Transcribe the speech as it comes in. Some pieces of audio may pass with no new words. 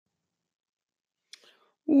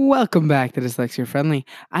Welcome back to Dyslexia Friendly.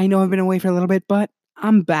 I know I've been away for a little bit, but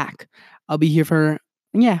I'm back. I'll be here for,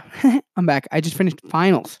 yeah, I'm back. I just finished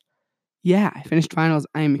finals. Yeah, I finished finals.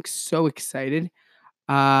 I am so excited.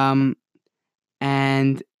 Um,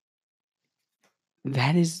 and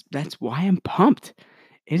that's why I'm pumped.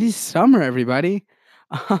 It is summer, everybody.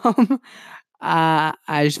 Um,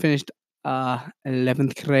 I just finished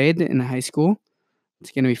 11th grade in high school.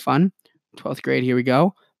 It's gonna be fun. 12th grade, here we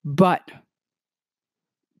go. But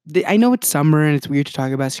I know it's summer and it's weird to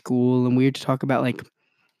talk about school and weird to talk about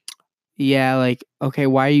okay,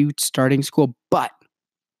 why are you starting school? But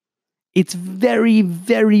it's very,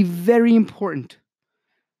 very, very important.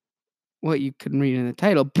 Well, you couldn't read in the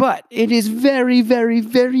title, but it is very, very,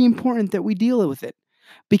 very important that we deal with it.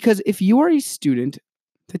 Because if you are a student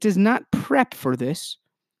that does not prep for this,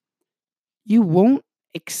 you won't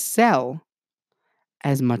excel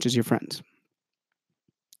as much as your friends.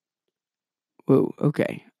 Whoa,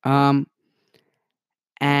 okay. And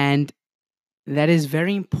that is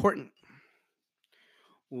very important.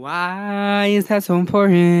 Why is that so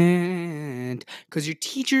important? Because your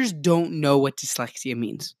teachers don't know what dyslexia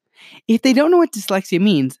means. If they don't know what dyslexia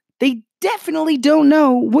means, they definitely don't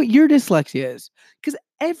know what your dyslexia is. Because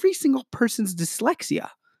every single person's dyslexia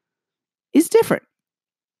is different.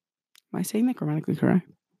 Am I saying that grammatically correct?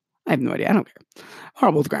 I have no idea. I don't care.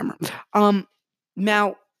 Horrible with grammar.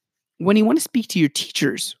 Now, when you want to speak to your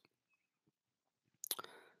teachers,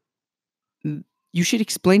 you should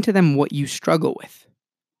explain to them what you struggle with.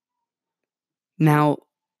 Now,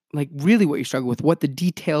 really what you struggle with, what the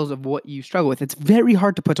details of what you struggle with. It's very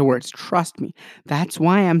hard to put to words. Trust me. That's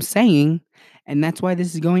why I'm saying, and that's why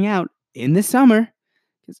this is going out in the summer.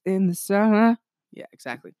 Because in the summer, yeah,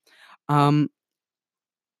 exactly. You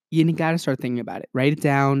got to start thinking about it. Write it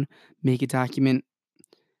down, make a document,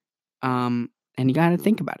 and you got to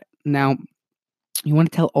think about it. Now, you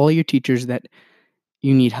want to tell all your teachers that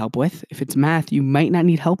you need help with. If it's math, you might not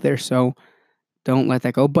need help there, so don't let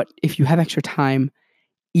that go. But if you have extra time,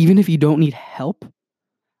 even if you don't need help,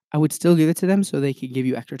 I would still give it to them so they could give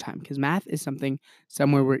you extra time. Because math is something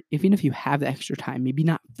somewhere where even if you have the extra time, maybe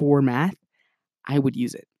not for math, I would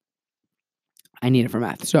use it. I need it for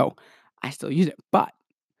math. So I still use it. But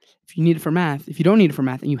if you need it for math, if you don't need it for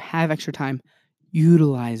math and you have extra time,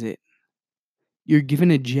 utilize it. You're given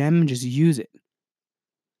a gem, just use it.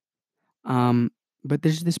 But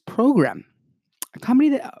there's this program, a company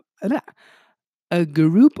that, a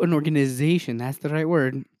group, an organization, that's the right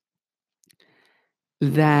word,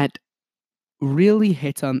 that really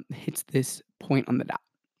hits this point on the dot.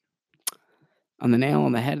 On the nail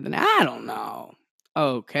on the head of the I don't know.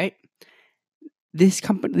 Okay. This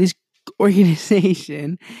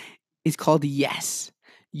organization is called YES,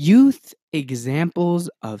 Youth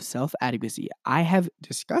Examples of Self-Adequacy. I have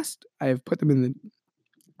put them in the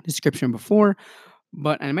description before,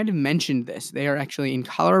 but I might have mentioned this. They are actually in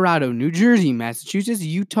Colorado, New Jersey, Massachusetts,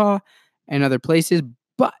 Utah, and other places.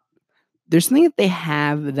 But there's something that they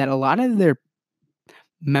have that a lot of their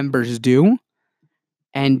members do,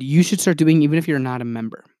 and you should start doing even if you're not a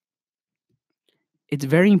member. It's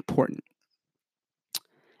very important.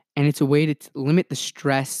 And it's a way to limit the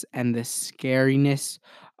stress and the scariness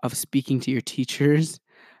of speaking to your teachers,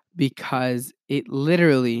 because it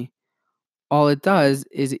literally, all it does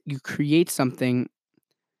is you create something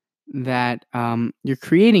that you're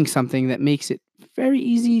creating something that makes it very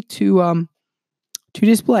easy to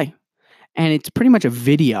display. And it's pretty much a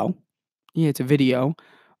video. Yeah, it's a video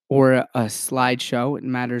or a slideshow. It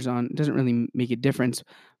doesn't really make a difference,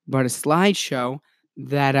 but a slideshow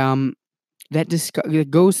that that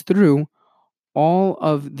goes through all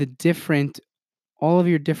of your different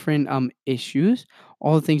issues,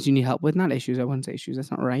 all the things you need help with. Not issues. I wouldn't say issues.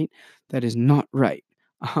 That's not right. That is not right.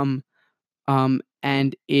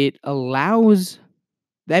 And it allows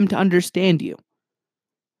them to understand you.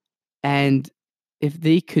 And if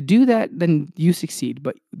they could do that, then you succeed.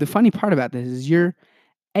 But the funny part about this is you're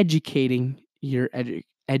educating your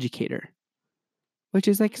educator, which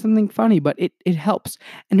is like something funny, but it helps.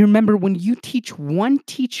 And remember, when you teach one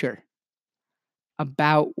teacher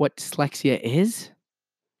about what dyslexia is,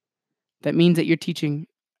 that means that you're teaching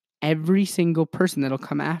every single person that'll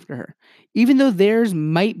come after her. Even though theirs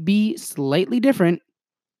might be slightly different,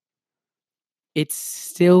 it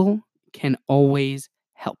still can always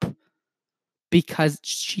help because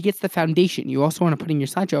she gets the foundation. You also want to put in your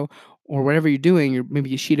slideshow or whatever you're doing, or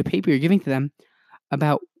maybe a sheet of paper you're giving to them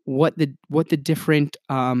about what the different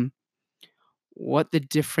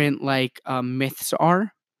myths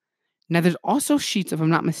are. Now, there's also sheets, if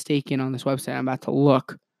I'm not mistaken, on this website. I'm about to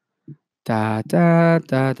look.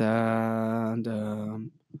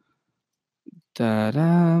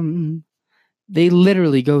 Da-dum. They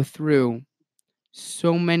literally go through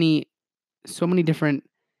so many so many different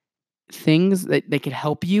things that could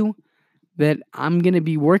help you that I'm gonna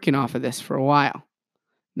be working off of this for a while.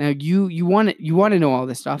 Now you wanna know all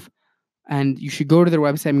this stuff, and you should go to their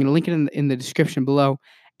website. I'm gonna link it in the description below,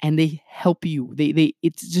 and they help you. They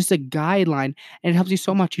it's just a guideline, and it helps you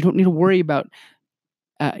so much. You don't need to worry about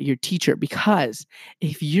your teacher, because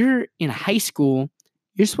if you're in high school,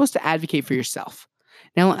 you're supposed to advocate for yourself.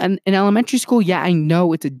 Now, in elementary school, yeah, I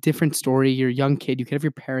know it's a different story. You're a young kid. You could have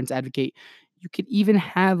your parents advocate. You could even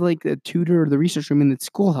have like the tutor or the research room in the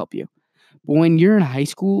school help you. But when you're in high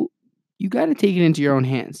school, you got to take it into your own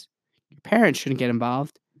hands. Your parents shouldn't get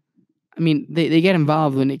involved. I mean, they get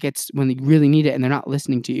involved when they really need it and they're not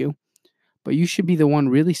listening to you. But you should be the one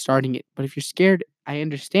really starting it. But if you're scared, I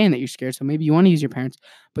understand that you're scared. So maybe you want to use your parents.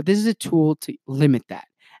 But this is a tool to limit that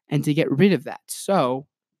and to get rid of that so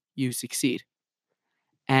you succeed.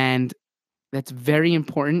 And that's very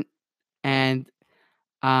important. And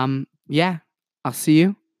yeah, I'll see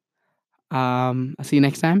you. I'll see you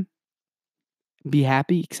next time. Be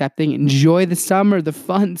happy, accepting, enjoy the summer, the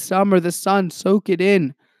fun summer, the sun, soak it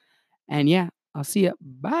in. And yeah, I'll see you.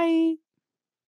 Bye.